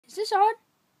Is this on?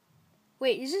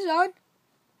 Wait, is this on?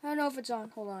 I don't know if it's on.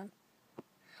 Hold on.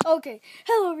 Okay.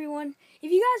 Hello, everyone. If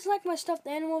you guys like my stuffed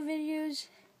animal videos,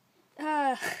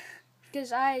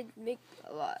 because I make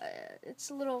a lot, it's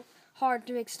a little hard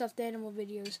to make stuffed animal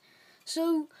videos.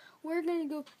 So we're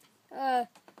gonna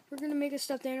make a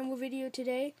stuffed animal video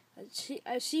today.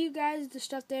 I see you guys the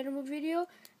stuffed animal video.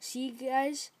 See you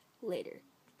guys later.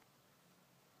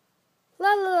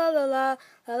 La la la la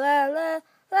la la la la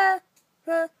la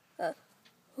la.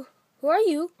 Who are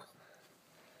you?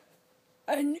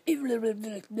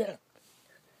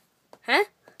 Huh?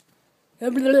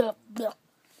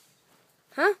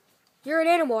 Huh? You're an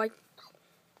animal.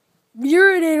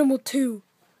 You're an animal too.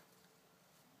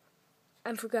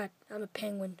 I forgot. I'm a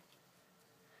penguin.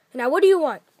 Now, what do you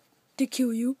want? To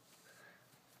kill you.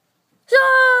 So,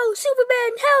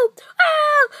 Superman, help!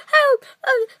 Help!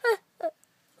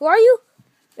 Who are you?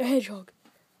 A hedgehog.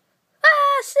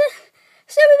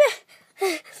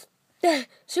 Superman!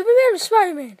 Superman or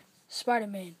Spider-Man?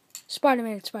 Spider-Man.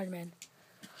 Spider-Man, Spider-Man.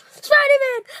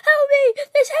 Spider-Man, help me!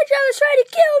 This hedgehog is trying to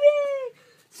kill me!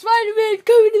 Spider-Man,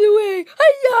 come into the way!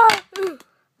 Hiya!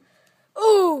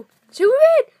 Oh,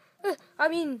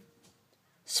 Superman?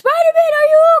 Spider-Man, are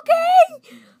you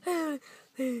okay?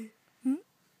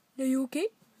 Are you okay?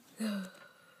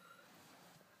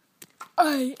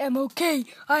 I am okay.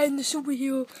 I am the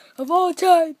superhero of all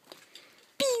time.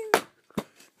 Pew!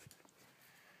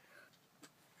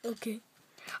 Okay.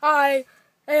 I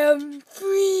am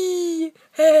free.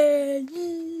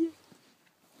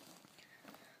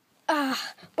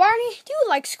 Barney, do you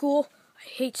like school? I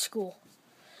hate school.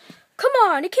 Come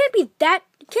on, it can't be that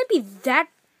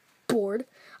bored.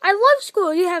 I love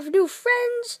school. You have new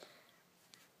friends.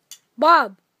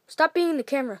 Bob, stop being in the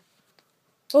camera.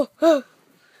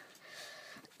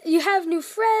 You have new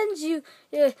friends.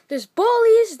 There's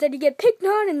bullies that you get picked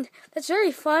on, and that's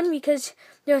very fun because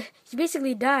you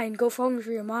basically die and go home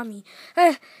for your mommy.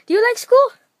 Do you like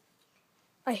school?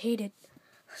 I hate it.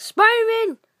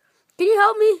 Spider-Man, can you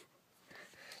help me?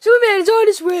 Superman is on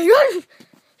his way.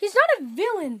 He's not a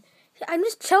villain. I'm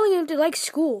just telling him to like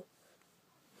school.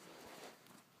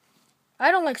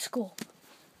 I don't like school.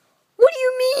 What do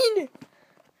you mean?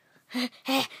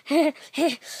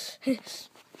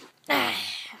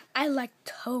 I liked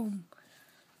home.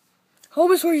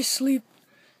 Home is where you sleep.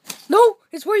 No,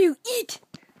 it's where you eat.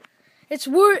 It's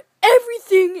where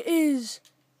everything is.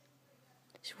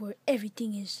 It's where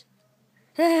everything is.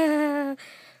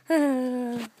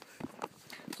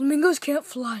 Flamingos can't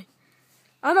fly.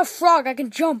 I'm a frog. I can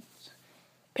jump.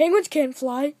 Penguins can't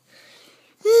fly.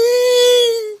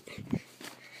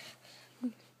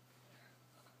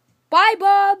 Bye,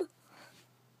 Bob.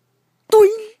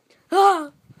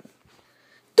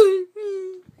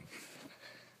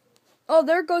 Oh,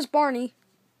 there goes Barney.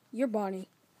 You're Barney.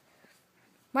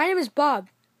 My name is Bob.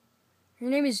 Your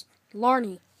name is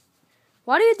Larney.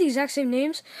 Why do you have the exact same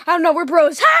names? I don't know. We're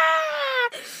bros.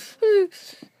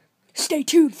 Stay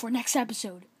tuned for next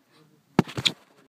episode.